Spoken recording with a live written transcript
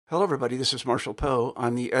Hello, everybody. This is Marshall Poe.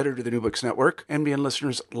 I'm the editor of the New Books Network. NBN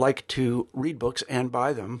listeners like to read books and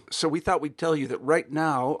buy them. So we thought we'd tell you that right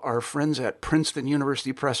now, our friends at Princeton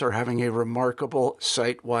University Press are having a remarkable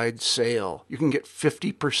site-wide sale. You can get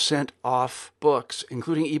 50% off books,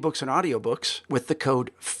 including ebooks and audiobooks, with the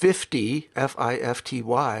code 50,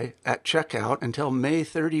 F-I-F-T-Y, at checkout until May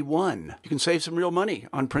 31. You can save some real money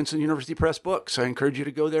on Princeton University Press books. I encourage you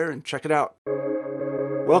to go there and check it out.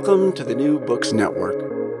 Welcome to the New Books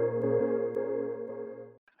Network.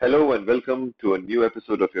 Hello and welcome to a new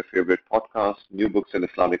episode of your favorite podcast, New Books and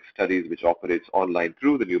Islamic Studies, which operates online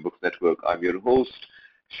through the New Books Network. I'm your host,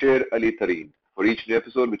 Sher Ali Tareen. For each new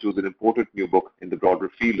episode, we choose an important new book in the broader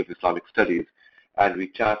field of Islamic studies, and we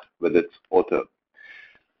chat with its author.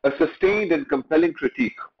 A sustained and compelling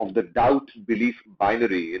critique of the doubt-belief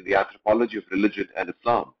binary in the anthropology of religion and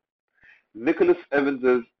Islam. Nicholas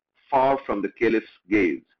Evans's Far from the Caliph's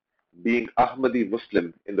Gaze, being Ahmadi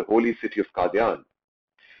Muslim in the holy city of Qadian,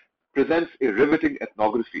 presents a riveting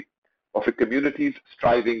ethnography of a community's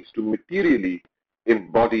strivings to materially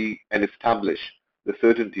embody and establish the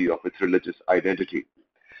certainty of its religious identity.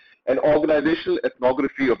 An organizational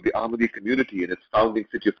ethnography of the Ahmadi community in its founding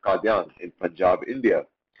city of Qadian in Punjab, India.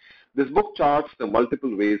 This book charts the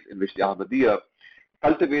multiple ways in which the Ahmadiyya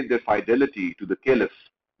cultivate their fidelity to the Caliph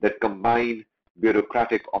that combine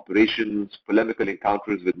bureaucratic operations, polemical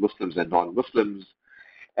encounters with Muslims and non-Muslims,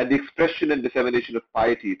 and the expression and dissemination of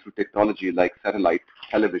piety through technology like satellite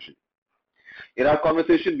television. In our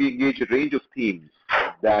conversation, we engage a range of themes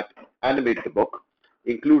that animate the book,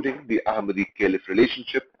 including the Ahmadi-Caliph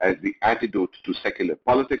relationship as the antidote to secular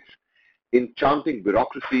politics, enchanting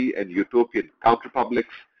bureaucracy and utopian counterpublics,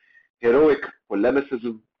 heroic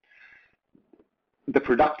polemicism, the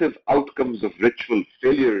productive outcomes of ritual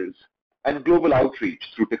failures, and global outreach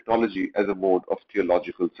through technology as a mode of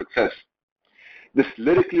theological success. This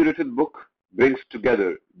lyrically written book brings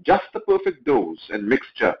together just the perfect dose and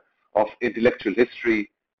mixture of intellectual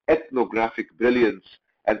history, ethnographic brilliance,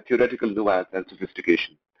 and theoretical nuance and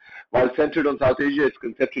sophistication. While centered on South Asia, its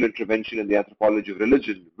conceptual intervention in the anthropology of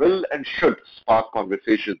religion will and should spark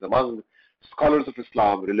conversations among scholars of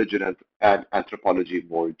Islam, religion, and anthropology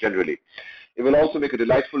more generally. It will also make a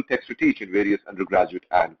delightful text to teach in various undergraduate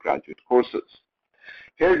and graduate courses.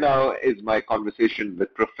 Here now is my conversation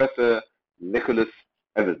with Professor Nicholas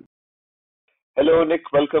Evans. Hello,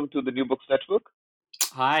 Nick. Welcome to the New Books Network.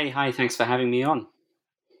 Hi. Thanks for having me on.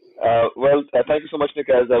 Thank you so much, Nick.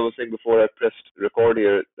 As I was saying before I pressed record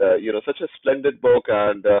here, such a splendid book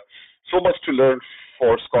and so much to learn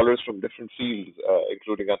for scholars from different fields,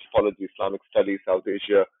 including anthropology, Islamic studies, South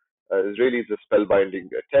Asia. It really is a spellbinding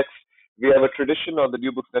text. We have a tradition on the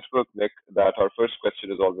New Books Network, Nick, that our first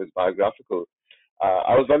question is always biographical.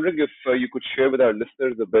 I was wondering if you could share with our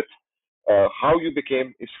listeners a bit how you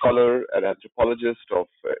became a scholar, an anthropologist of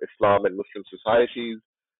Islam and Muslim societies,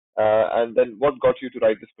 and then what got you to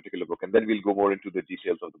write this particular book, and then we'll go more into the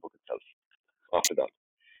details of the book itself after that.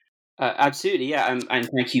 Absolutely, yeah, and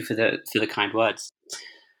thank you for the kind words.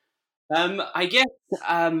 I guess,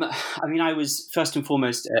 I was first and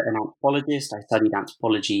foremost an anthropologist. I studied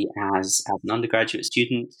anthropology as an undergraduate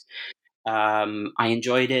student. I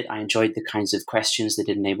enjoyed it. I enjoyed the kinds of questions that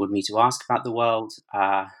it enabled me to ask about the world.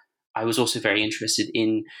 I was also very interested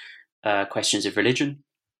in questions of religion,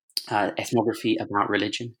 ethnography about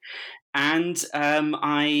religion. And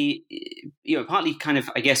I, partly kind of,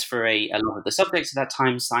 I guess, for a lot of the subjects at that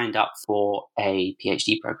time, signed up for a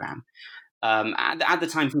PhD program. At the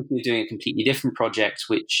time, thinking of doing a completely different project,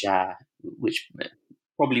 which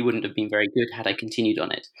probably wouldn't have been very good had I continued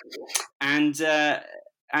on it. And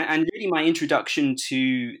really, my introduction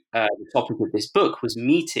to the topic of this book was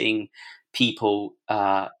meeting people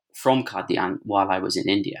from Qadian while I was in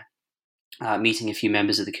India, meeting a few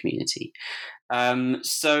members of the community. So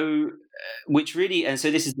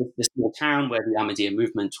this is the small town where the Ahmadiyya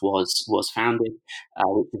movement was founded,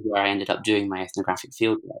 which is where I ended up doing my ethnographic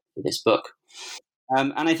fieldwork for this book.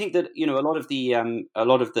 And I think that a lot of the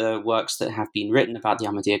works that have been written about the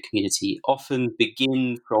Ahmadiyya community often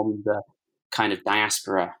begin from the kind of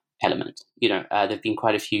diaspora element. There've been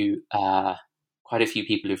quite a few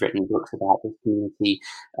people who've written books about this community,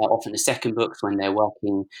 often the second books when they're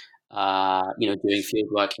working, doing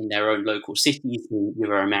field work in their own local cities in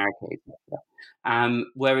Euro-America, etc.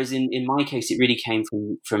 Whereas in my case, it really came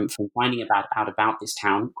from finding out about this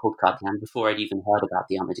town called Qadian before I'd even heard about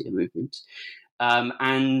the Ahmadiyya movement,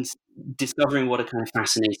 and discovering what a kind of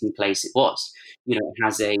fascinating place it was. It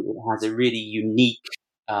has a really unique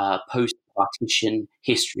post-partition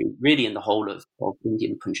history, really in the whole of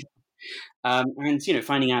Indian Punjab. And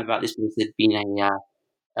finding out about this place had been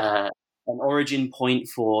a an origin point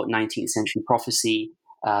for 19th century prophecy,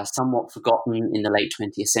 somewhat forgotten in the late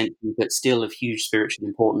 20th century, but still of huge spiritual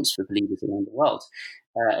importance for believers around the world.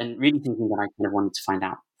 And really thinking that I kind of wanted to find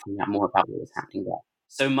out more about what was happening there.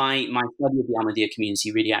 So my study of the Ahmadiyya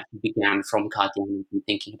community really actually began from Qadian and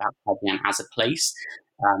thinking about Qadian as a place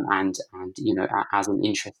and as an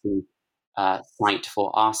interesting site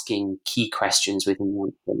for asking key questions within the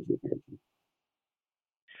anthropology of religion.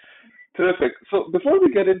 Terrific. So before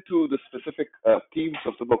we get into the specific themes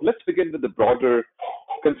of the book, let's begin with the broader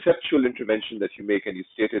conceptual intervention that you make, and you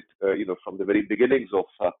stated, from the very beginnings of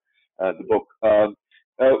the book,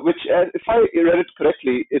 which, if I read it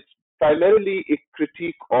correctly, it's primarily a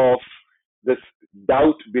critique of this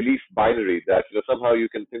doubt-belief binary. That somehow you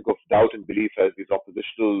can think of doubt and belief as these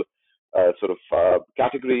oppositional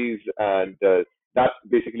categories, and that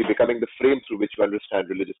basically becoming the frame through which you understand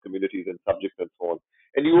religious communities and subjects and so on.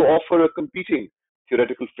 And you offer a competing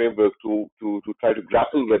theoretical framework to try to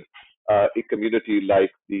grapple with a community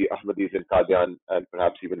like the Ahmadis in Qadian and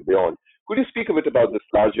perhaps even beyond. Could you speak a bit about this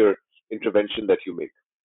larger intervention that you make?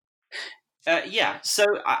 So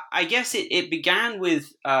I guess it began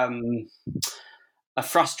with a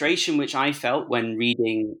frustration which I felt when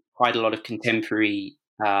reading quite a lot of contemporary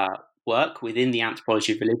work within the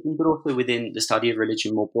anthropology of religion, but also within the study of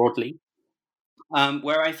religion more broadly,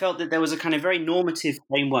 where I felt that there was a kind of very normative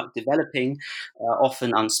framework developing,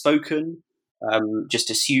 often unspoken, just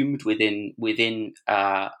assumed within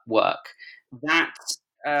work, that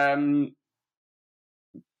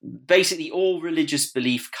basically all religious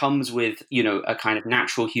belief comes with, a kind of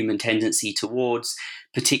natural human tendency towards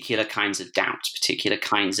particular kinds of doubt, particular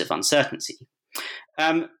kinds of uncertainty.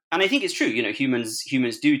 And I think it's true,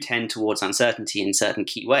 humans do tend towards uncertainty in certain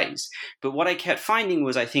key ways. But what I kept finding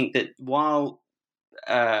was, I think that while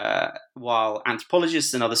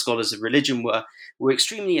anthropologists and other scholars of religion were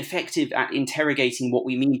extremely effective at interrogating what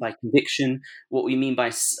we mean by conviction, what we mean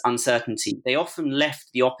by uncertainty, they often left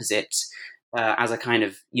the opposite as a kind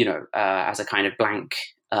of blank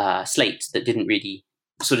slate that didn't really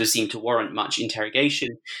sort of seem to warrant much interrogation,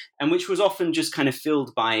 and which was often just kind of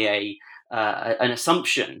filled by an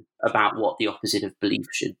assumption about what the opposite of belief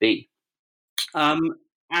should be.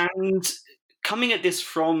 And coming at this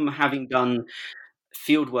from having done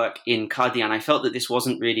fieldwork in Qadian, I felt that this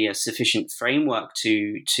wasn't really a sufficient framework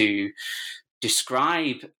to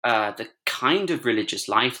describe the kind of religious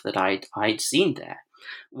life that I'd seen there,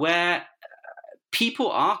 where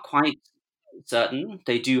people are quite certain.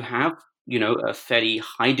 They do have, a fairly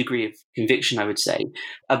high degree of conviction, I would say,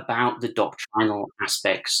 about the doctrinal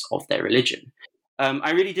aspects of their religion.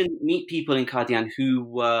 I really didn't meet people in Qadian who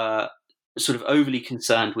were sort of overly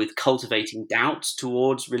concerned with cultivating doubt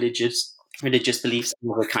towards religious beliefs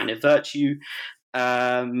as a kind of virtue,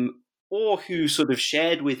 or who sort of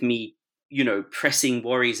shared with me, pressing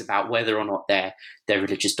worries about whether or not their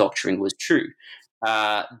religious doctrine was true.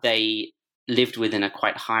 They lived within a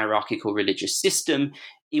quite hierarchical religious system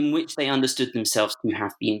in which they understood themselves to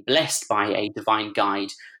have been blessed by a divine guide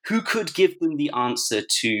who could give them the answer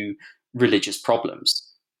to religious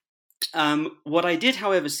problems. What I did,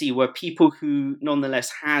 however, see were people who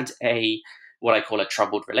nonetheless had what I call a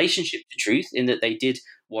troubled relationship to truth, in that they did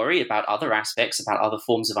worry about other aspects, about other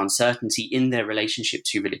forms of uncertainty in their relationship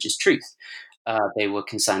to religious truth. They were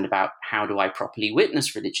concerned about, how do I properly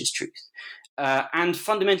witness religious truth? And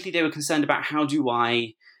fundamentally, they were concerned about how do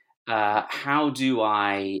I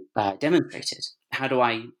demonstrate it? How do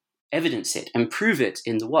I evidence it and prove it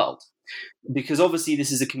in the world? Because obviously,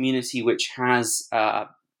 this is a community which has,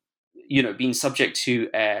 been subject to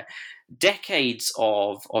decades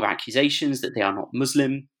of accusations that they are not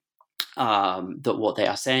Muslim, that what they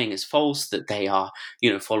are saying is false, that they are,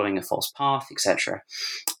 following a false path, etc.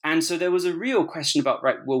 And so there was a real question about,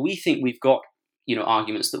 we think we've got,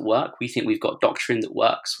 arguments that work. We think we've got doctrine that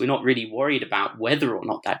works. We're not really worried about whether or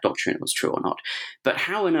not that doctrine was true or not. But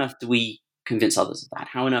how on earth do we convince others of that?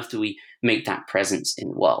 How on earth do we make that presence in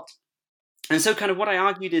the world? And so kind of what I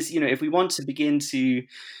argued is, if we want to begin to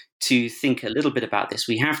think a little bit about this,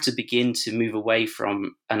 we have to begin to move away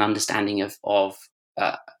from an understanding of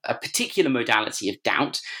a particular modality of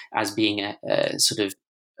doubt as being a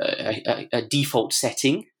default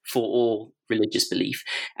setting for all religious belief,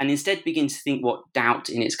 and instead begin to think what doubt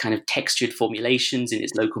in its kind of textured formulations, in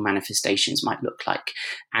its local manifestations might look like,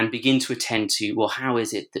 and begin to attend to, how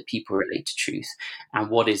is it that people relate to truth, and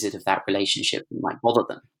what is it of that relationship that might bother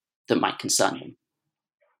them, that might concern them.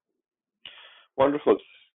 Wonderful.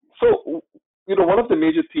 So, one of the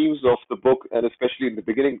major themes of the book, and especially in the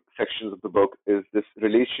beginning sections of the book, is this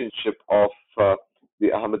relationship of the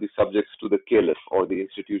Ahmadi subjects to the caliph, or the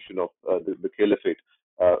institution of the caliphate,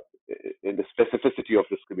 in the specificity of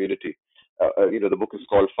this community. The book is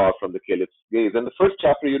called Far from the Caliph's Gaze. And the first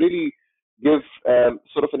chapter, you really give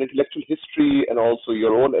sort of an intellectual history and also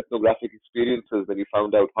your own ethnographic experiences when you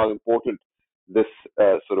found out how important this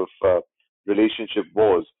relationship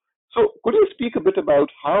was. So could you speak a bit about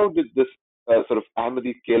how did this sort of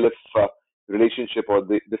Ahmadi Caliph relationship or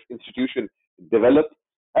this institution develop?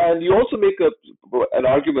 And you also make an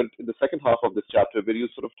argument in the second half of this chapter where you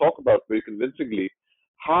sort of talk about very convincingly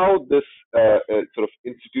how this sort of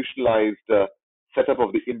institutionalized setup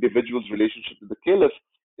of the individual's relationship with the caliph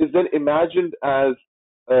is then imagined as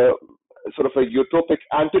sort of a utopic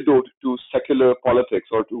antidote to secular politics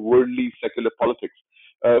or to worldly secular politics.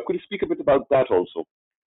 Could you speak a bit about that also?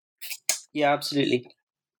 Yeah, absolutely.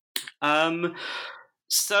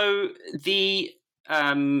 So the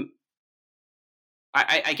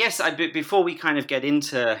I guess before we kind of get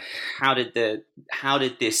into how did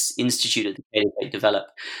this institute of the Caliphate develop,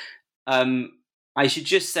 I should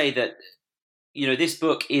just say that this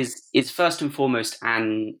book is first and foremost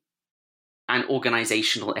an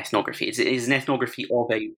organizational ethnography. It is an ethnography of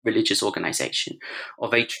a religious organization,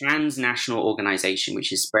 of a transnational organization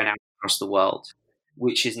which is spread out across the world,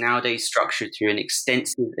 which is nowadays structured through an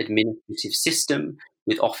extensive administrative system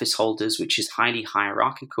with office holders, which is highly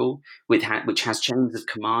hierarchical, which has chains of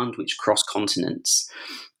command which cross continents,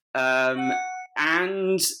 and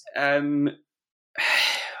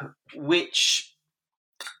which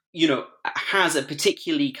has a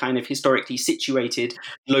particularly kind of historically situated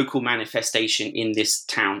local manifestation in this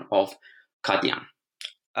town of Qadian.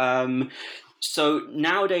 So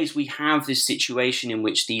nowadays we have this situation in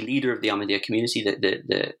which the leader of the Ahmadiyya community,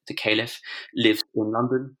 the Caliph, lives in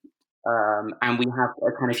London. And we have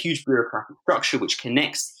a kind of huge bureaucratic structure which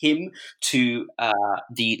connects him to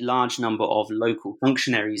the large number of local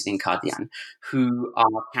functionaries in Qadian who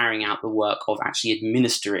are carrying out the work of actually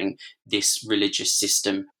administering this religious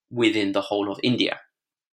system within the whole of India.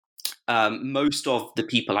 Most of the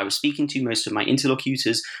people I was speaking to, most of my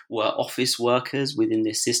interlocutors, were office workers within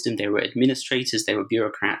this system. They were administrators, they were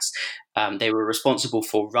bureaucrats. They were responsible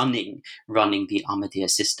for running the Ahmadiyya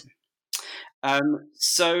system.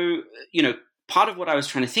 So, part of what I was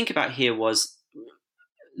trying to think about here was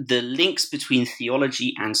the links between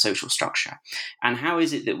theology and social structure, and how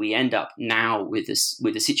is it that we end up now with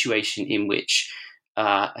a situation in which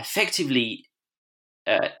effectively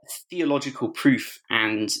theological proof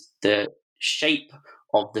and the shape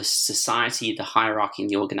of the society, the hierarchy, and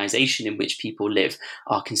the organization in which people live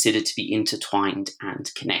are considered to be intertwined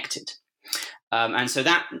and connected. And so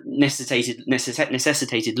that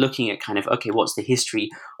necessitated looking at kind of, okay, what's the history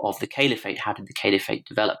of the caliphate? How did the caliphate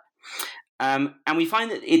develop? And we find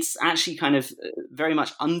that it's actually kind of very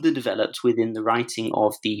much underdeveloped within the writing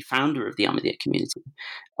of the founder of the Ahmadiyya community,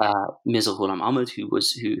 Mirza Ghulam Ahmad, who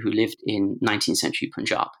lived in 19th century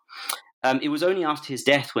Punjab. It was only after his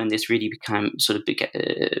death when this really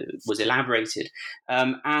was elaborated,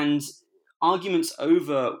 and arguments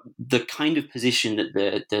over the kind of position that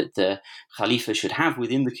the Khalifa should have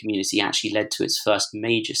within the community actually led to its first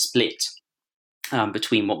major split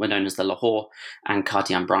between what were known as the Lahore and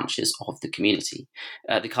Qadian branches of the community.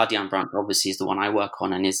 The Qadian branch obviously is the one I work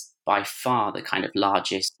on and is by far the kind of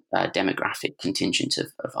largest demographic contingent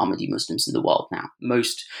of Ahmadi Muslims in the world now.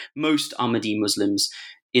 Most Ahmadi Muslims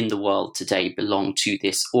in the world today belong to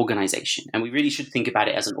this organization, and we really should think about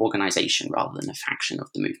it as an organization rather than a faction of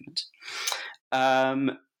the movement.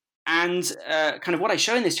 And kind of what I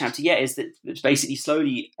show in this chapter, is that basically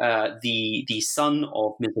slowly the son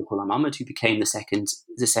of Mirza Ghulam Ahmad, who became the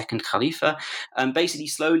second Khalifa, basically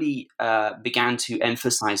slowly began to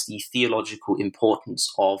emphasize the theological importance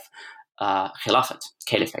of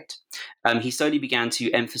caliphate. He slowly began to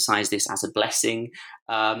emphasize this as a blessing,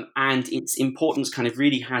 and its importance kind of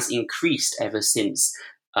really has increased ever since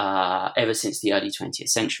the early 20th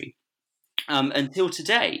century. Until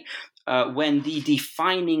today, when the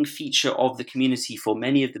defining feature of the community for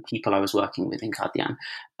many of the people I was working with in Qadian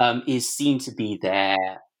is seen to be their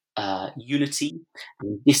unity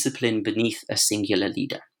and discipline beneath a singular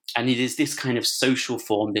leader. And it is this kind of social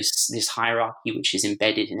form, this hierarchy, which is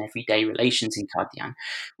embedded in everyday relations in Qadian,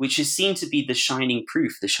 which is seen to be the shining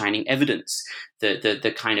proof, the shining evidence,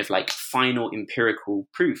 the kind of like final empirical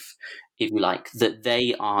proof, if you like, that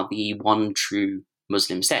they are the one true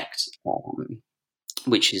Muslim sect,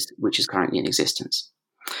 which is currently in existence.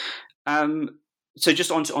 So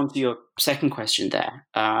just onto your second question there.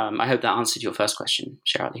 I hope that answered your first question,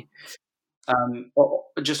 Sherali.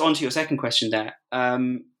 Just onto your second question there.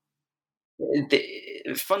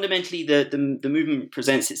 Fundamentally, the movement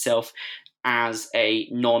presents itself as a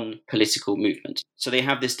non-political movement. So they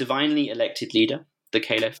have this divinely elected leader the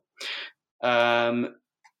caliph,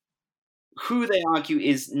 who they argue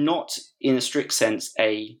is not, in a strict sense,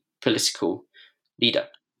 a political leader.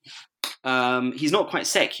 He's not quite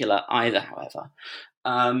secular either, however.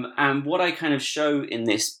 And what I kind of show in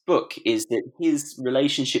this book is that his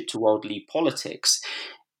relationship to worldly politics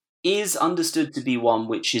is understood to be one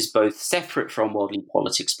which is both separate from worldly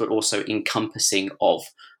politics, but also encompassing of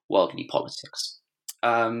worldly politics.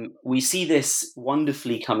 We see this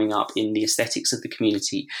wonderfully coming up in the aesthetics of the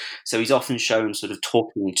community. So he's often shown sort of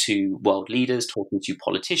talking to world leaders, talking to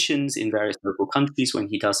politicians in various local countries when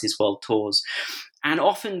he does his world tours. And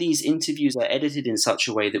often these interviews are edited in such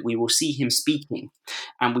a way that we will see him speaking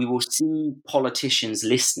and we will see politicians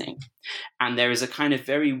listening. And there is a kind of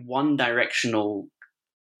very one-directional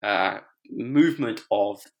movement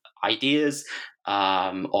of ideas,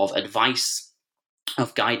 of advice,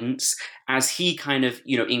 of guidance, as he kind of,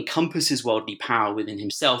 encompasses worldly power within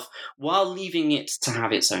himself while leaving it to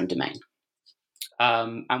have its own domain.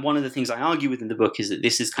 And one of the things I argue within the book is that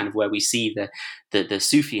this is kind of where we see the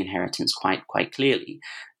Sufi inheritance quite clearly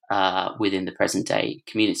within the present day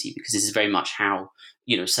community, because this is very much how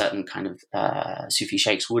certain kind of Sufi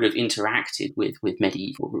sheikhs would have interacted with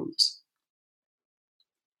medieval rulers.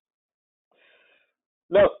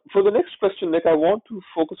 Now, for the next question, Nick, I want to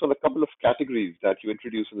focus on a couple of categories that you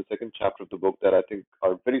introduce in the second chapter of the book that I think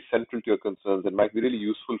are very central to your concerns and might be really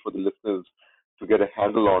useful for the listeners to get a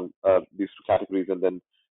handle on these two categories, and then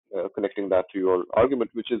connecting that to your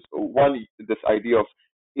argument, which is one, this idea of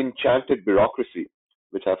enchanted bureaucracy,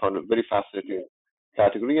 which I found a very fascinating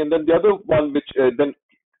category. And then the other one, which then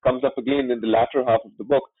comes up again in the latter half of the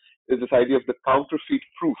book, is this idea of the counterfeit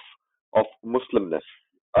proof of Muslimness.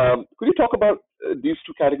 Could you talk about these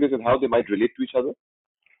two categories and how they might relate to each other?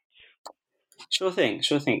 Sure thing.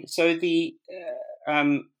 So the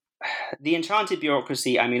enchanted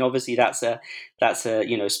bureaucracy, I mean, obviously that's a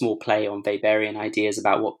small play on Weberian ideas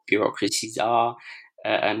about what bureaucracies are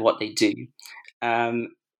and what they do.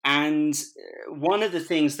 And one of the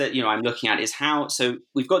things that I'm looking at is how. So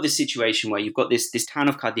we've got this situation where you've got this town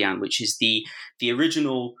of Qadian, which is the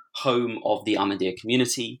original home of the Ahmadiyya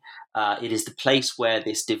community. It is the place where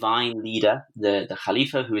this divine leader, the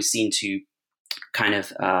Khalifa, who is seen to kind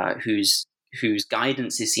of whose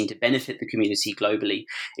guidance is seen to benefit the community globally.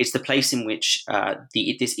 It's the place in which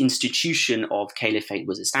this institution of caliphate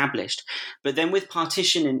was established. But then with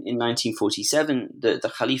partition in 1947,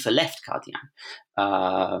 the Khalifa left Qadian,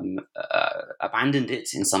 abandoned it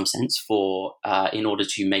in some sense in order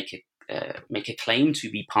to make a claim to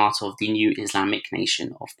be part of the new Islamic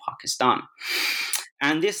nation of Pakistan.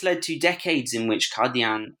 And this led to decades in which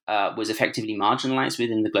Qadian was effectively marginalized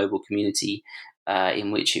within the global community,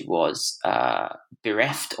 in which it was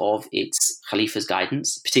bereft of its Khalifa's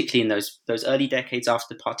guidance. Particularly in those early decades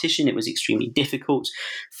after partition, it was extremely difficult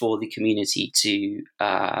for the community to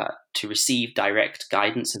receive direct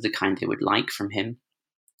guidance of the kind they would like from him.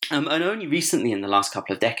 And only recently, in the last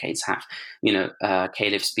couple of decades, have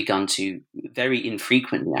caliphs begun to very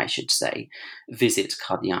infrequently, I should say, visit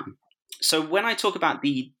Qadian. So when I talk about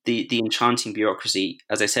the enchanting bureaucracy,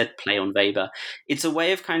 as I said, play on Weber, it's a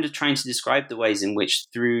way of kind of trying to describe the ways in which,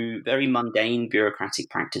 through very mundane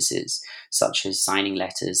bureaucratic practices, such as signing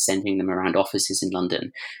letters, sending them around offices in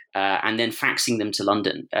London, and then faxing them to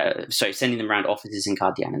London, sending them around offices in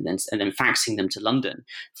Qadian, and then faxing them to London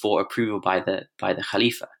for approval by the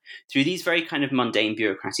Khalifa. Through these very kind of mundane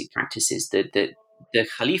bureaucratic practices, the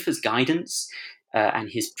Khalifa's guidance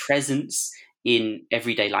and his presence in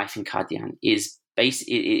everyday life in Qadian is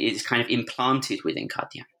kind of implanted within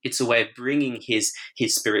Qadian. It's a way of bringing his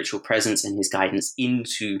spiritual presence and his guidance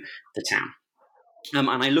into the town. And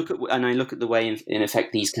I look at the way, in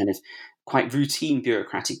effect, these kind of quite routine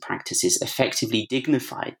bureaucratic practices effectively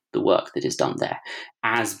dignify the work that is done there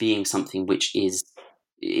as being something which is,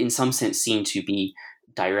 in some sense, seen to be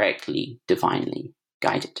directly, divinely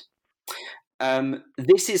guided.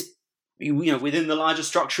 This is, within the larger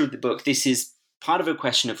structure of the book, this is part of a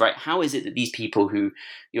question of, right, how is it that these people who,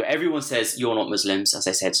 everyone says you're not Muslims, as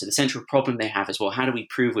I said, so the central problem they have is, well, how do we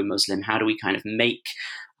prove we're Muslim? How do we kind of make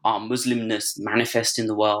our Muslimness manifest in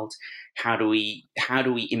the world? How do we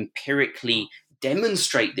empirically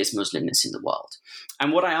demonstrate this Muslimness in the world?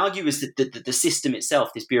 And what I argue is that the system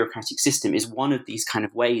itself, this bureaucratic system, is one of these kind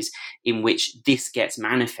of ways in which this gets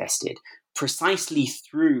manifested, precisely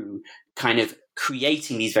through kind of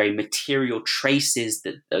creating these very material traces,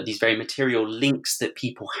 these very material links that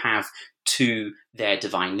people have to their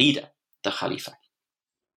divine leader, the Khalifa.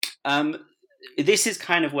 this is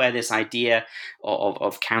kind of where this idea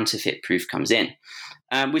of counterfeit proof comes in,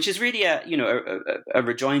 which is really a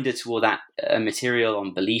rejoinder to all that material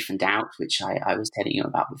on belief and doubt, which I was telling you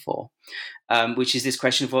about before, which is this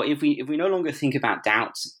question of, well, if we no longer think about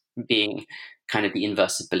doubt being kind of the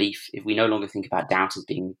inverse of belief, if we no longer think about doubt as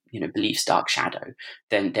being belief's dark shadow,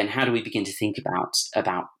 then how do we begin to think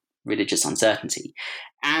about religious uncertainty?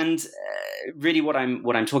 And really, what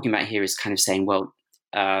I'm talking about here is kind of saying, well,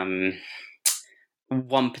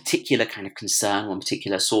 one particular kind of concern, one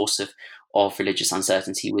particular source of religious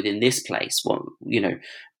uncertainty within this place,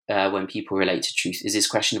 when people relate to truth, is this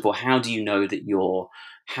question of, well, how do you know that your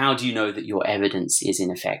evidence is in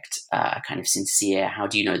effect kind of sincere? How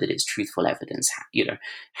do you know that it's truthful evidence?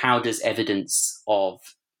 How does evidence of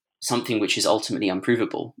something which is ultimately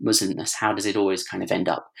unprovable, Muslimness, how does it always kind of end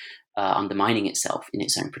up undermining itself in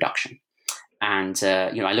its own production? And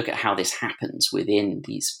I look at how this happens within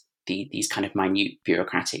these kind of minute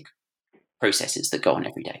bureaucratic processes that go on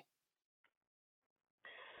every day.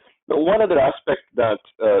 Now, one other aspect that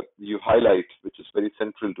you highlight, which is very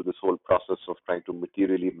central to this whole process of trying to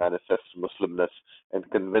materially manifest Muslimness and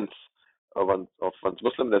convince one's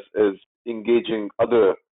Muslimness, is engaging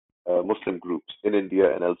other Muslim groups in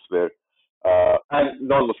India and elsewhere, and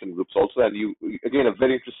non-Muslim groups also. And you, again, a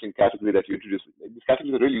very interesting category that you introduced. These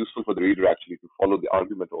categories are really useful for the reader, actually, to follow the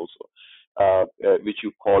argument also, which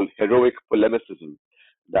you call heroic polemicism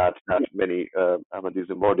that many Ahmadis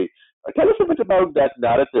embody. Tell us a bit about that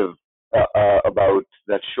narrative, about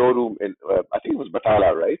that showroom in, I think it was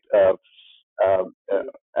Batala, right?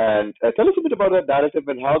 And tell us a bit about that narrative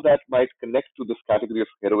and how that might connect to this category of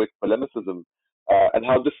heroic polemicism, and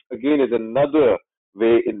how this, again, is another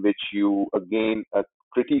way in which you, again,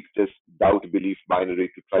 critique this doubt-belief binary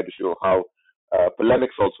to try to show how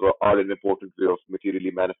polemics also are an important way of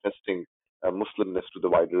materially manifesting Muslimness to the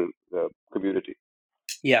wider community.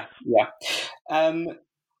 Yeah.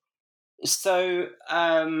 So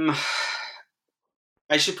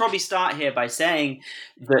I should probably start here by saying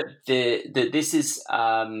that this is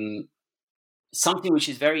something which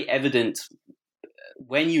is very evident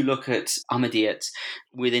when you look at Ahmadiyyat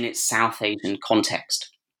within its South Asian context.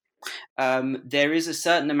 There is a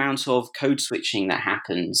certain amount of code switching that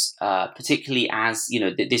happens, particularly as,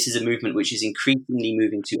 this is a movement which is increasingly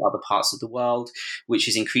moving to other parts of the world, which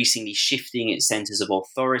is increasingly shifting its centers of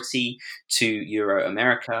authority to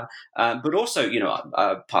Euro-America, but also,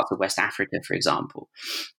 parts of West Africa, for example.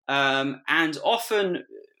 And often,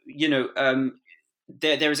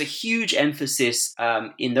 there is a huge emphasis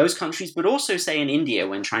in those countries, but also, say, in India,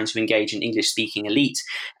 when trying to engage an English-speaking elite,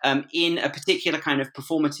 in a particular kind of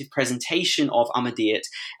performative presentation of Ahmadiyyat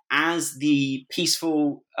as the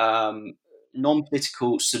peaceful,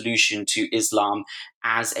 non-political solution to Islam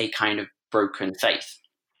as a kind of broken faith.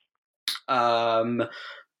 And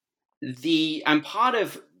part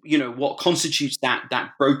of what constitutes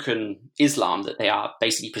that broken Islam that they are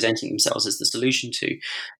basically presenting themselves as the solution to,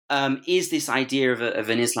 is this idea of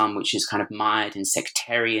an Islam which is kind of mired in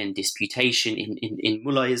sectarian disputation, in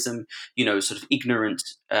mullahism, sort of ignorant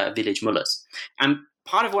village mullahs. And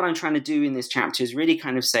part of what I'm trying to do in this chapter is really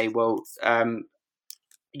kind of say, well,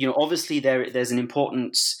 obviously there's an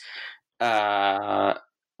important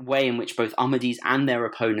way in which both Ahmadis and their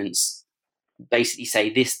opponents basically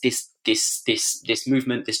say this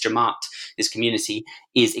movement, this Jamaat, this community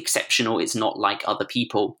is exceptional. It's not like other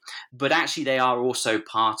people, but actually they are also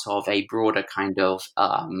part of a broader kind of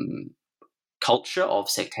culture of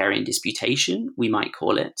sectarian disputation, we might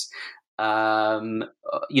call it,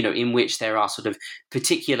 in which there are sort of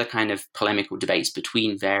particular kind of polemical debates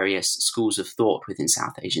between various schools of thought within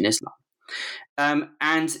South Asian Islam.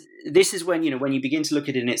 And this is when you begin to look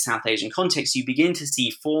at it in its South Asian context, you begin to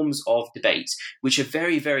see forms of debate which are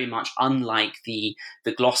very, very much unlike the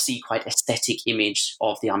glossy, quite aesthetic image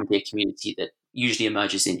of the Ahmadiyya community that usually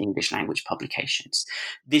emerges in English language publications.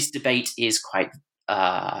 This debate is quite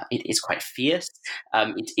fierce.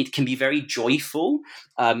 It can be very joyful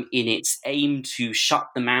in its aim to shut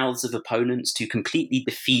the mouths of opponents, to completely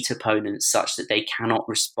defeat opponents such that they cannot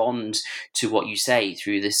respond to what you say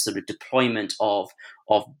through this sort of deployment of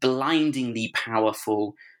blindingly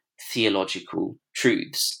powerful theological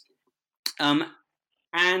truths. And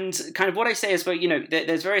kind of what I say is, well,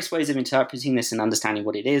 there's various ways of interpreting this and understanding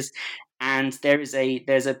what it is, and there's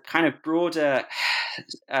a kind of broader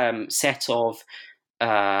set of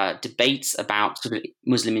debates about sort of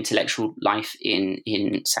Muslim intellectual life in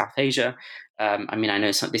South Asia. I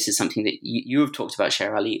know this is something that you have talked about,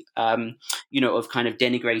 Sher Ali, of kind of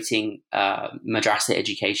denigrating madrasa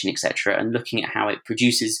education, etc., and looking at how it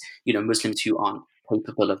produces, Muslims who aren't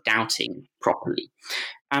capable of doubting properly.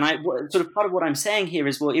 And sort of part of what I'm saying here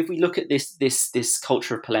is, well, if we look at this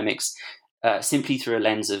culture of polemics simply through a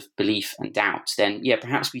lens of belief and doubt, then yeah,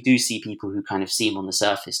 perhaps we do see people who kind of seem on the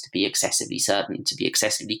surface to be excessively certain, to be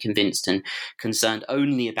excessively convinced and concerned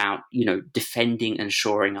only about, defending and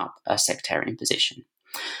shoring up a sectarian position.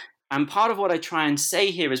 And part of what I try and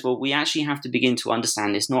say here is, well, we actually have to begin to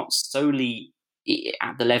understand this not solely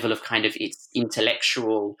at the level of kind of its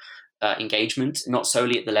intellectual engagement, not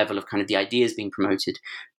solely at the level of kind of the ideas being promoted,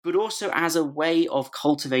 but also as a way of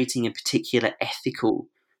cultivating a particular ethical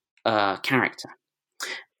character.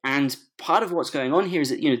 And part of what's going on here is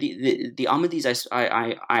that, the Ahmadis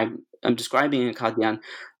I'm describing in Qadian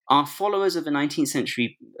are followers of a 19th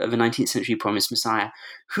century promised Messiah,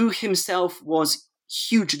 who himself was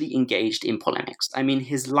hugely engaged in polemics. I mean,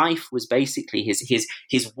 his life was basically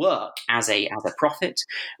his work as a prophet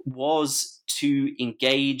was to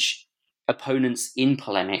engage opponents in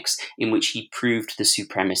polemics in which he proved the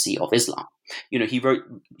supremacy of Islam. He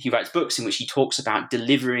writes books in which he talks about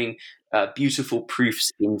delivering beautiful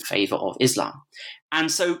proofs in favor of Islam. And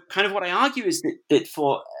so kind of what I argue is that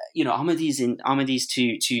for Ahmadis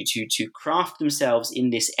to craft themselves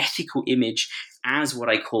in this ethical image as what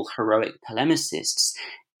I call heroic polemicists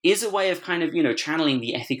is a way of kind of, channeling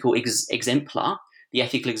the ethical exemplar, the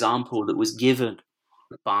ethical example that was given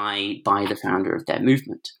by the founder of their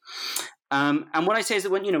movement. And what I say is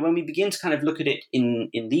that when we begin to kind of look at it in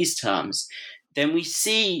these terms, then we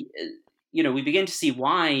see, we begin to see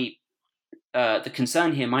why the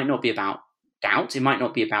concern here might not be about doubt. It might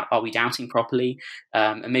not be about, are we doubting properly?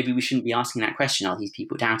 And maybe we shouldn't be asking that question, are these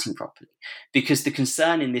people doubting properly? Because the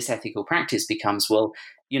concern in this ethical practice becomes, well,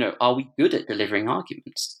 are we good at delivering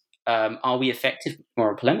arguments? Are we effective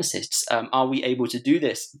moral polemicists? Are we able to do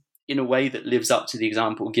this in a way that lives up to the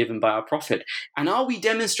example given by our prophet? And are we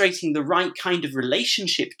demonstrating the right kind of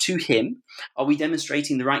relationship to him? Are we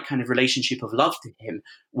demonstrating the right kind of relationship of love to him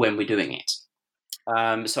when we're doing it?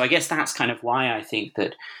 So I guess that's kind of why I think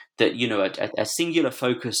that a singular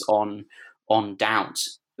focus on doubt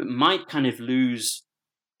might kind of lose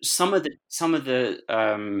some of the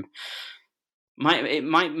it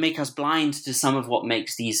might make us blind to some of what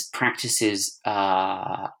makes these practices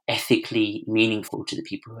ethically meaningful to the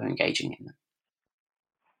people who are engaging in them.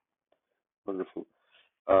 Wonderful.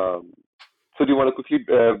 So do you want to quickly,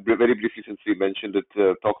 very briefly, since we mentioned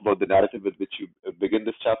it, talk about the narrative with which you begin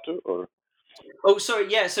this chapter, or? Oh,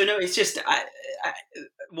 sorry. Yeah. So no, it's just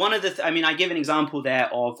one of the. I give an example there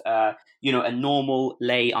of a normal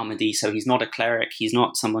lay Ahmadi. So he's not a cleric. He's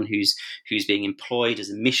not someone who's being employed as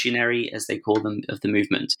a missionary, as they call them, of the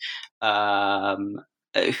movement.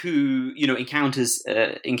 Who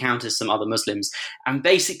encounters some other Muslims and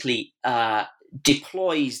basically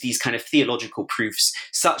deploys these kind of theological proofs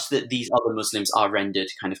such that these other Muslims are rendered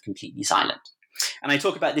kind of completely silent. And I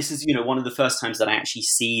talk about this as, one of the first times that I actually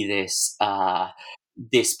see this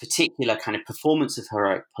this particular kind of performance of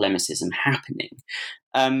heroic polemicism happening.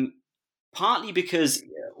 Partly because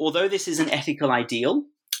although this is an ethical ideal,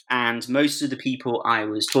 and most of the people I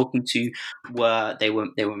was talking to were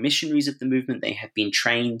missionaries of the movement. They had been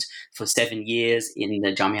trained for 7 years in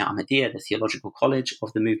the Jamia Ahmadiyya, the theological college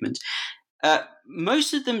of the movement.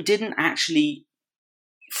 Most of them didn't actually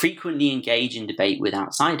frequently engage in debate with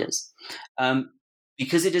outsiders,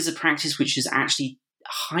 because it is a practice which is actually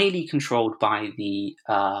highly controlled by the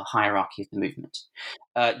hierarchy of the movement.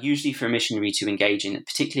 Usually for a missionary to engage in a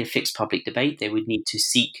particularly fixed public debate, they would need to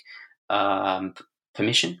seek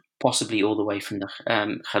permission, possibly all the way from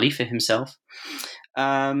the Khalifa himself.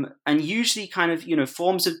 And usually kind of,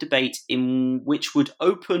 forms of debate in which would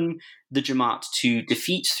open the Jamaat to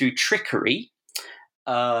defeat through trickery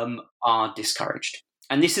are discouraged.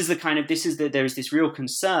 And this is there is this real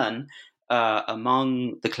concern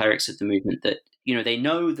among the clerics of the movement that, they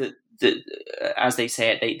know that as they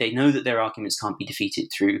say it, they know that their arguments can't be defeated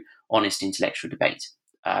through honest intellectual debate.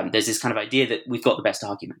 There's this kind of idea that we've got the best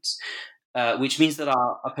arguments, which means that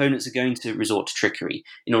our opponents are going to resort to trickery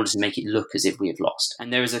in order to make it look as if we have lost.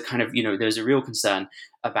 And there is a kind of, there's a real concern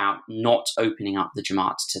about not opening up the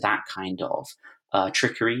Jamaat to that kind of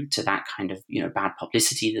trickery, to that kind of, bad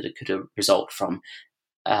publicity that it could result from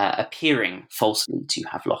appearing falsely to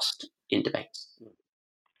have lost in debates.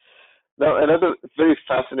 Now, another very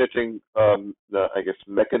fascinating,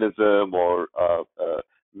 mechanism or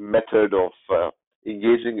method of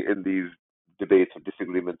engaging in these debates or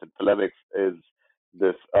disagreements and polemics is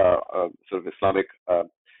this sort of Islamic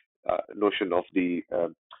notion of the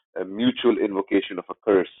mutual invocation of a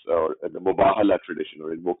curse, or the Mubahala tradition,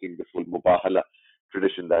 or invoking the full Mubahala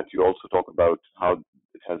tradition that you also talk about, how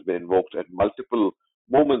it has been invoked at multiple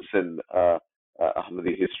moments in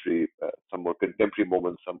Ahmadi history, some more contemporary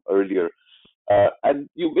moments, some earlier. And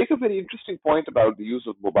you make a very interesting point about the use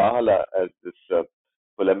of mubahala as this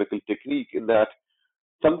polemical technique, in that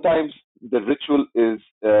sometimes the ritual is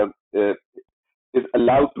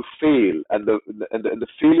allowed to fail, and the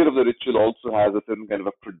failure of the ritual also has a certain kind of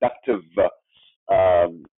a productive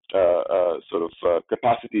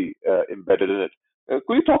capacity embedded in it.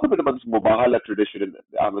 Could you talk a bit about this mubahala tradition in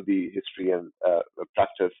Ahmadi history and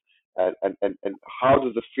practice, and how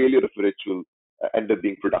does the failure of a ritual end up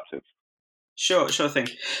being productive? Sure thing.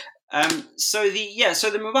 So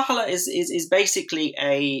the mubahala is basically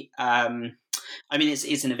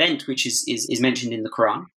it's an event which is mentioned in the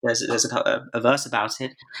Quran. There's a verse about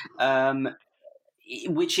it,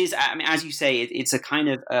 which is, as you say, it's a kind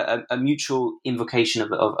of a mutual invocation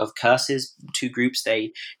of curses. Two groups,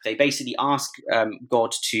 they basically ask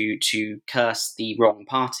God to curse the wrong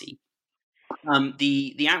party.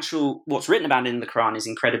 The actual what's written about in the Quran is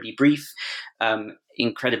incredibly brief,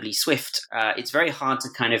 incredibly swift. It's very hard to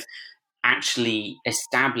kind of actually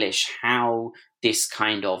establish how this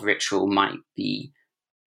kind of ritual might be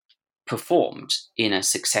performed in a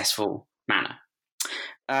successful manner.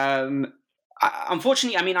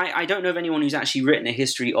 Unfortunately, I don't know of anyone who's actually written a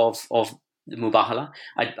history of the mubahala.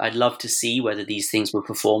 I'd love to see whether these things were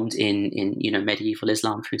performed in medieval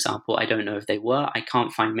Islam, for example. I don't know if they were. I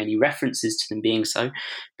can't find many references to them being so,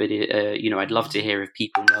 but I'd love to hear if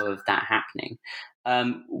people know of that happening.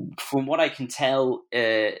 From what I can tell,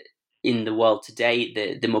 in the world today,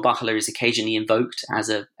 the mubahala is occasionally invoked as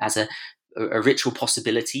a ritual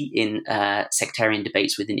possibility in sectarian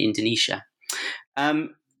debates within Indonesia.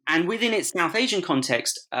 And within its South Asian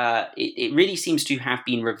context, it really seems to have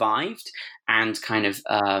been revived and kind of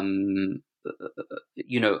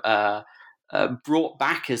brought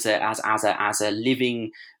back as a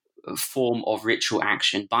living form of ritual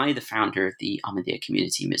action by the founder of the Ahmadiyya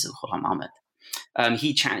community, Mirza Ghulam Ahmad.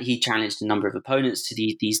 He challenged a number of opponents to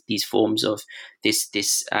these forms of this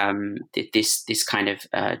kind of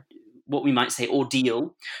what we might say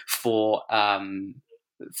ordeal for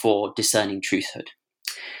discerning truthhood.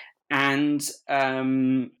 And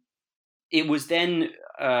it was then,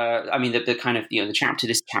 the kind of, the chapter,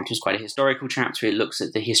 this chapter is quite a historical chapter. It looks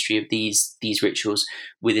at the history of these rituals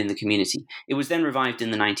within the community. It was then revived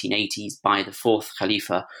in the 1980s by the fourth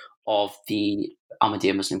Khalifa of the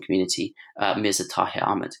Ahmadiyya Muslim community, Mirza Tahir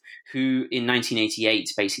Ahmad, who in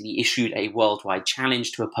 1988 basically issued a worldwide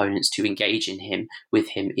challenge to opponents to engage with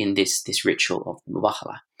him in this ritual of the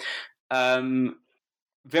mubahala.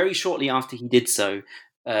 Very shortly after he did so,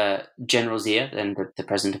 General Zia, then the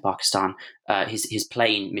president of Pakistan, his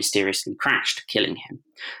plane mysteriously crashed, killing him.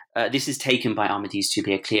 This is taken by Ahmadis to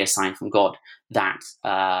be a clear sign from God that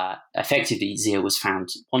effectively Zia was found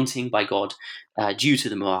wanting by God due to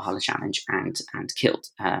the mubahala challenge and killed.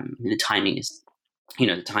 The timing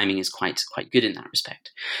is quite good in that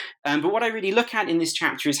respect. But what I really look at in this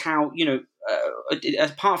chapter is how,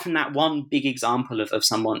 apart from that one big example of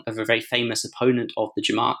a very famous opponent of the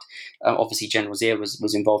Jamaat, obviously General Zia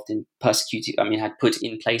was involved in persecuting, had put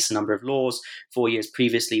in place a number of laws 4 years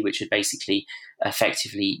previously, which had basically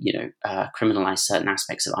effectively, criminalized certain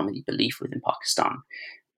aspects of Ahmadi belief within Pakistan.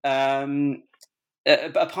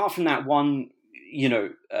 Apart from that one,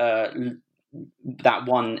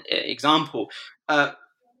 example, a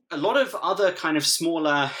lot of other kind of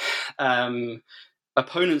smaller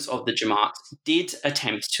opponents of the Jamaat did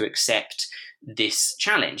attempt to accept this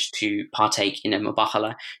challenge to partake in a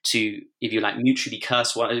mubahala, to, if you like, mutually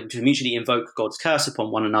invoke God's curse upon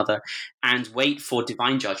one another and wait for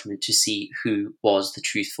divine judgment to see who was the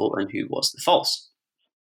truthful and who was the false.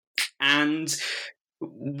 And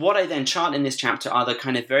what I then chart in this chapter are the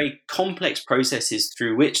kind of very complex processes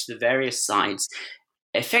through which the various sides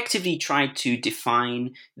effectively tried to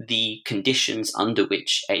define the conditions under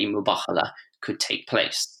which a mubahala could take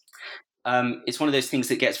place. It's one of those things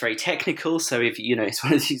that gets very technical, so if it's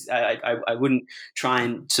one of these, I wouldn't try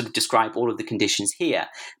and sort of describe all of the conditions here.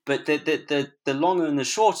 But the long and the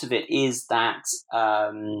short of it is that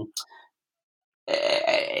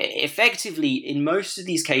effectively, in most of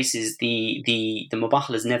these cases, the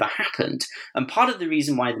mubahala has never happened, and part of the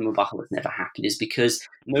reason why the mubahala has never happened is because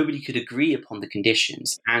nobody could agree upon the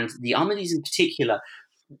conditions, and the Ahmadis in particular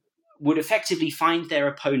would effectively find their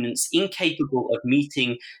opponents incapable of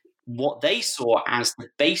meeting what they saw as the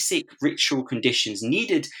basic ritual conditions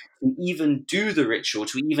needed to even do the ritual,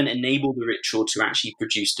 to even enable the ritual to actually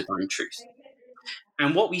produce divine truth.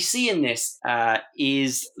 And what we see in this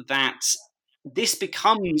is that this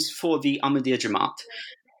becomes, for the Ahmadiyya Jamaat,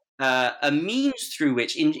 a means through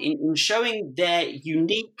which, in showing their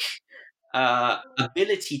unique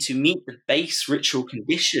ability to meet the base ritual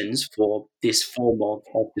conditions for this form of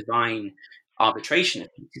divine arbitration,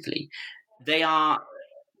 effectively, they are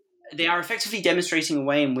effectively demonstrating a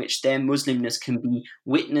way in which their Muslimness can be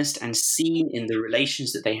witnessed and seen in the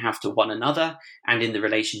relations that they have to one another and in the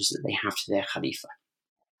relations that they have to their Khalifa.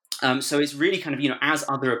 So it's really kind of, as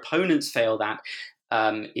other opponents fail that,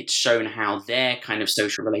 it's shown how their kind of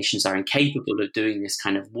social relations are incapable of doing this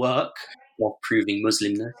kind of work of proving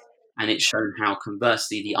Muslimness. And it's shown how,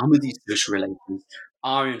 conversely, the Ahmadi social relations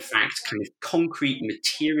are, in fact, kind of concrete,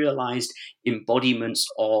 materialized embodiments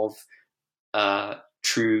of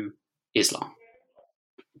true Islam.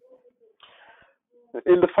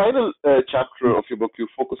 In the final chapter of your book, you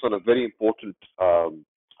focus on a very important,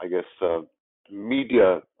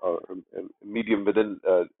 medium within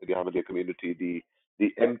the Ahmadiyya community,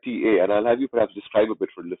 the MTA. And I'll have you perhaps describe a bit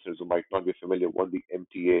for listeners who might not be familiar what the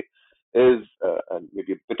MTA is and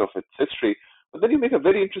maybe a bit of its history. But then you make a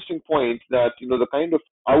very interesting point that, the kind of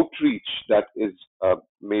outreach that is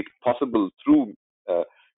made possible through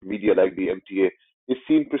media like the MTA is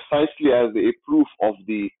seen precisely as a proof of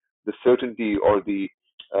the certainty or the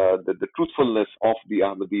truthfulness of the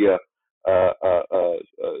Ahmadiyya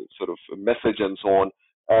sort of message and so on.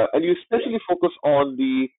 And you especially focus on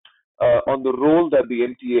the role that the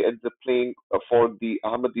MTA ends up playing for the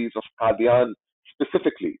Ahmadis of Qadian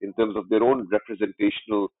specifically in terms of their own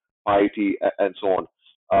representational piety and so on.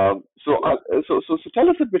 So tell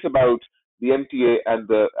us a bit about the MTA and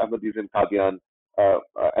the Ahmadis in Qadian,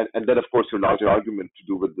 and then of course your larger argument to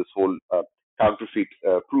do with this whole counterfeit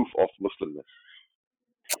proof of Muslimness.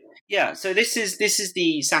 Yeah, so this is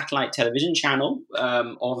the satellite television channel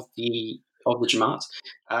of the Jamaat,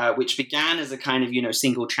 which began as a kind of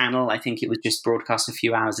single channel. I think it was just broadcast a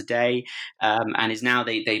few hours a day, and is now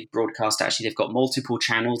they broadcast. Actually, they've got multiple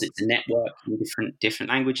channels. It's a network in different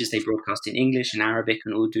languages. They broadcast in English and Arabic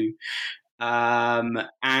and Urdu. And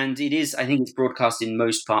I think it's broadcast in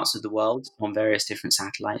most parts of the world on various different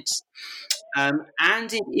satellites.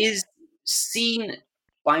 And it is seen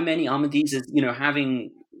by many Ahmadis as,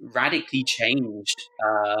 having radically changed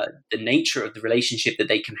the nature of the relationship that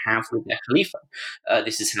they can have with their Khalifa.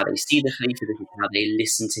 This is how they see the Khalifa. This is how they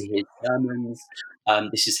listen to his sermons.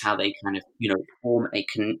 This is how they kind of, form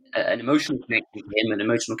an emotional connection to him, an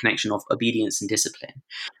emotional connection of obedience and discipline.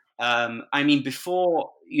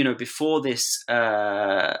 Before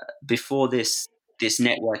this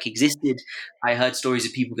network existed, I heard stories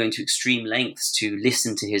of people going to extreme lengths to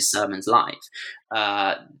listen to his sermons live.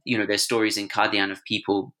 There's stories in Qadian of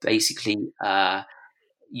people basically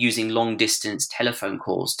using long-distance telephone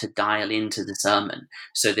calls to dial into the sermon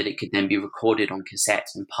so that it could then be recorded on cassette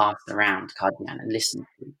and passed around Qadian and listened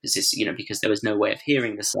to, because there was no way of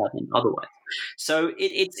hearing the sermon otherwise. So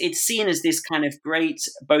it's seen as this kind of a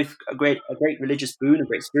great religious boon, a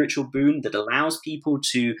great spiritual boon that allows people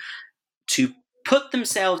to put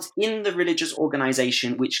themselves in the religious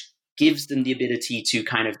organization, which gives them the ability to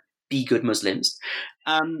kind of be good Muslims.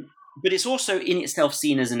 But it's also in itself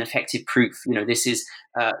seen as an effective proof. This is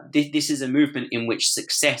a movement in which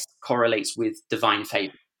success correlates with divine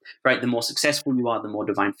favor. Right? The more successful you are, the more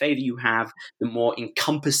divine favor you have, the more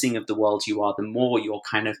encompassing of the world you are, the more your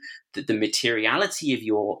kind of the materiality of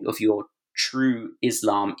your true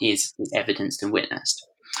Islam is evidenced and witnessed.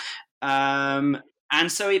 And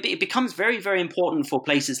so it becomes very, very important for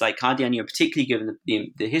places like Qadian, particularly given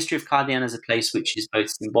the history of Qadian as a place which is both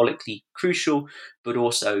symbolically crucial, but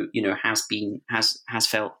also, has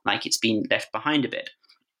felt like it's been left behind a bit.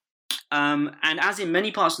 And as in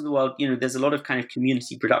many parts of the world, there's a lot of kind of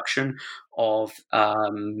community production of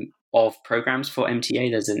programs for MTA.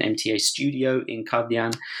 There's an MTA studio in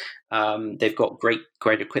Qadian. They've got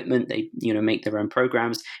great equipment. They make their own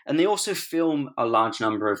programs, and they also film a large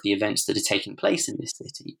number of the events that are taking place in this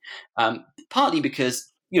city. Partly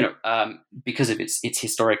because of its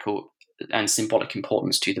historical and symbolic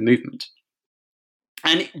importance to the movement.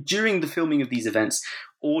 And during the filming of these events,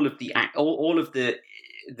 all of the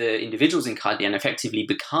individuals in Qadian effectively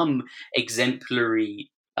become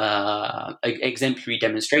exemplary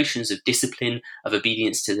demonstrations of discipline, of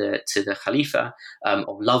obedience to the Khalifa,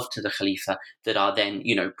 of love to the Khalifa, that are then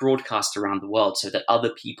broadcast around the world so that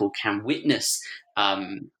other people can witness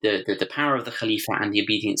the power of the Khalifa and the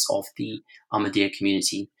obedience of the Ahmadiyya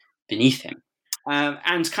community beneath him.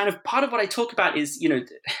 And kind of part of what I talk about is,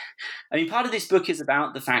 part of this book is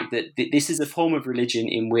about the fact that this is a form of religion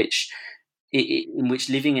in which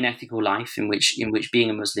living an ethical life, in which being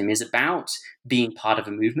a Muslim is about being part of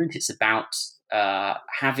a movement. It's about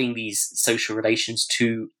having these social relations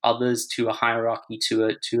to others, to a hierarchy, to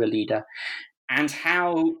a leader, and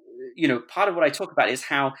how part of what I talk about is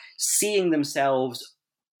how seeing themselves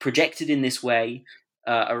projected in this way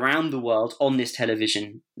around the world on this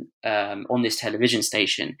television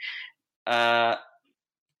station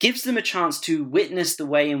gives them a chance to witness the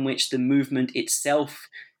way in which the movement itself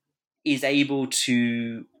is able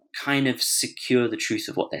to kind of secure the truth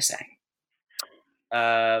of what they're saying.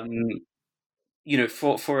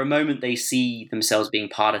 For a moment, they see themselves being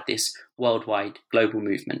part of this worldwide global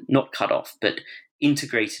movement, not cut off, but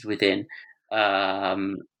integrated within,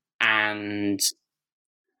 and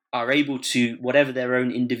are able to, whatever their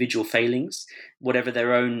own individual failings, whatever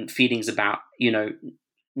their own feelings about,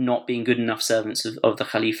 not being good enough servants of the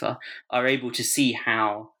Khalifa, are able to see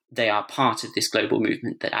how they are part of this global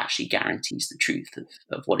movement that actually guarantees the truth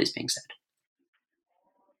of what is being said.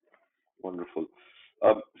 Wonderful.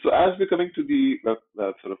 So as we're coming to the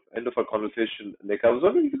sort of end of our conversation, Nick, I was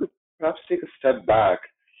wondering if you could perhaps take a step back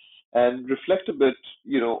and reflect a bit,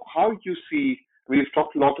 how you see, we've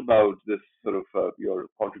talked a lot about this sort of your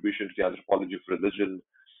contribution to the anthropology of religion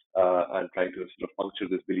and trying to sort of puncture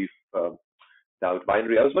this belief doubt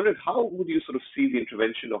binary. I was wondering, how would you sort of see the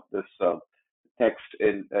intervention of this text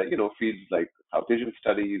in, fields like South Asian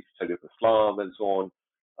studies, study of Islam, and so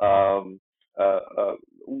on?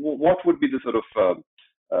 What would be the sort of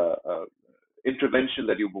intervention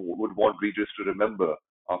that you would want readers to remember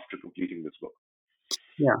after completing this book?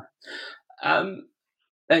 Yeah,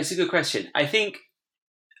 it's a good question. I think.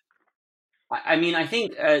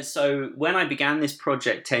 So when I began this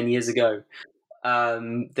project 10 years ago,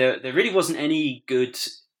 there really wasn't any good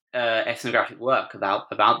ethnographic work about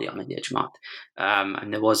the Ahmadiyya Jamaat,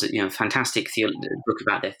 and there was a fantastic book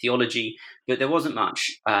about their theology, but there wasn't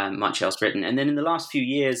much else written. And then in the last few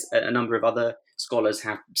years, a number of other scholars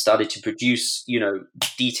have started to produce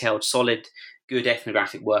detailed, solid, good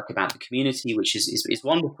ethnographic work about the community, which is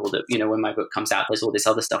wonderful. That when my book comes out, there's all this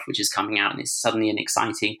other stuff which is coming out, and it's suddenly an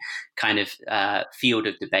exciting kind of field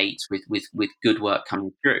of debate with good work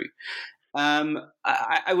coming through.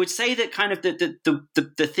 I would say that kind of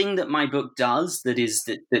the thing that my book does that is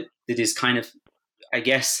kind of, I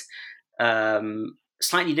guess,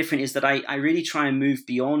 slightly different is that I really try and move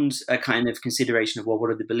beyond a kind of consideration of, well, what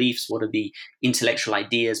are the beliefs, what are the intellectual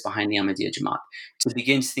ideas behind the Ahmadiyya Jamaat, to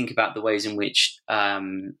begin to think about the ways in which,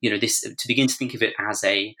 to begin to think of it as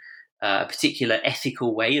a particular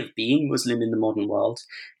ethical way of being Muslim in the modern world,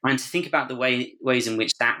 and to think about the ways in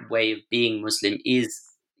which that way of being Muslim is,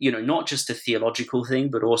 not just a theological thing,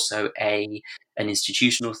 but also an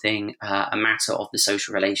institutional thing, a matter of the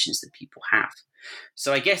social relations that people have.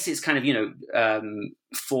 So I guess it's kind of,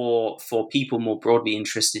 for people more broadly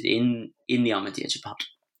interested in the Ahmadiyya Jamaat,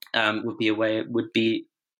 would be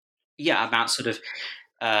about sort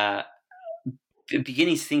of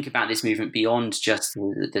beginning to think about this movement beyond just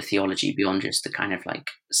the theology, beyond just the kind of like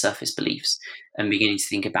surface beliefs, and beginning to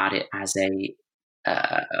think about it as a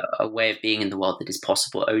way of being in the world that is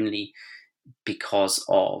possible only because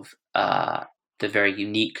of the very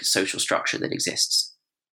unique social structure that exists.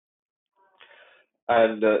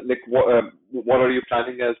 And Nick, what are you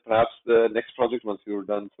planning as perhaps the next project once you're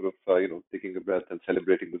done sort of, taking a breath and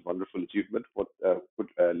celebrating this wonderful achievement? What would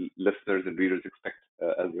listeners and readers expect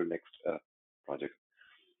as your next project?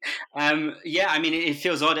 It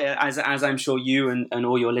feels odd, as I'm sure you and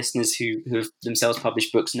all your listeners who have themselves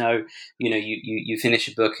published books know. You finish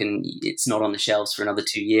a book and it's not on the shelves for another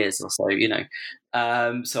 2 years or so.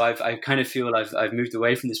 So I kind of feel I've moved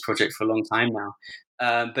away from this project for a long time now.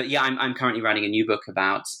 But yeah, I'm currently writing a new book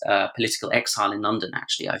about political exile in London.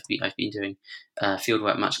 Actually, I've been doing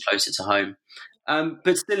fieldwork much closer to home,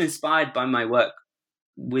 but still inspired by my work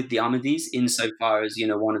with the Ahmadis, insofar as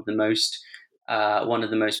one of the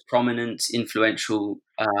most prominent, influential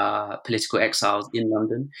political exiles in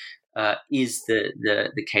London is the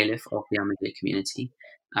Caliph of the Ahmadiyya community.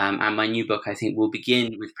 And my new book, I think, will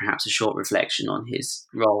begin with perhaps a short reflection on his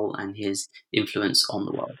role and his influence on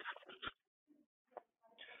the world.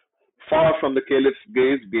 Far from the Caliph's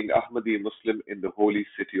Gaze, Being Ahmadi Muslim in the Holy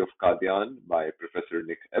City of Qadian by Professor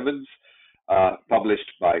Nick Evans,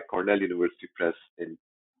 published by Cornell University Press in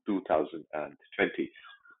 2020.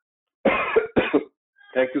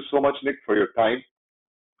 Thank you so much, Nick, for your time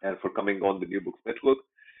and for coming on the New Books Network.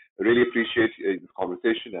 I really appreciate this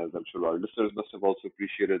conversation, as I'm sure our listeners must have also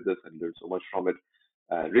appreciated this and learned so much from it.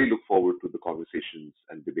 Really look forward to the conversations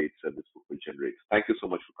and debates that this book will generate. Thank you so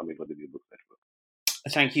much for coming on the New Books Network.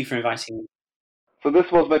 Thank you for inviting me. So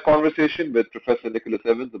this was my conversation with Professor Nicholas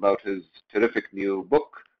Evans about his terrific new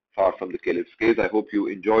book, Far from the Caliph's Gaze. I hope you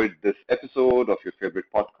enjoyed this episode of your favorite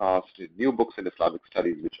podcast, New Books in Islamic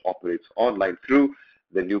Studies, which operates online through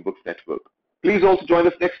the New Books Network. Please also join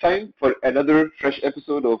us next time for another fresh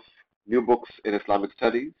episode of New Books in Islamic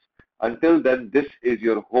Studies. Until then, this is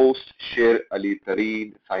your host, Sher Ali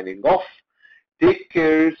Tareen, signing off. Take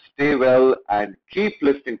care, stay well, and keep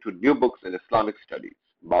listening to New Books in Islamic Studies.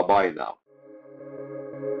 Bye-bye now.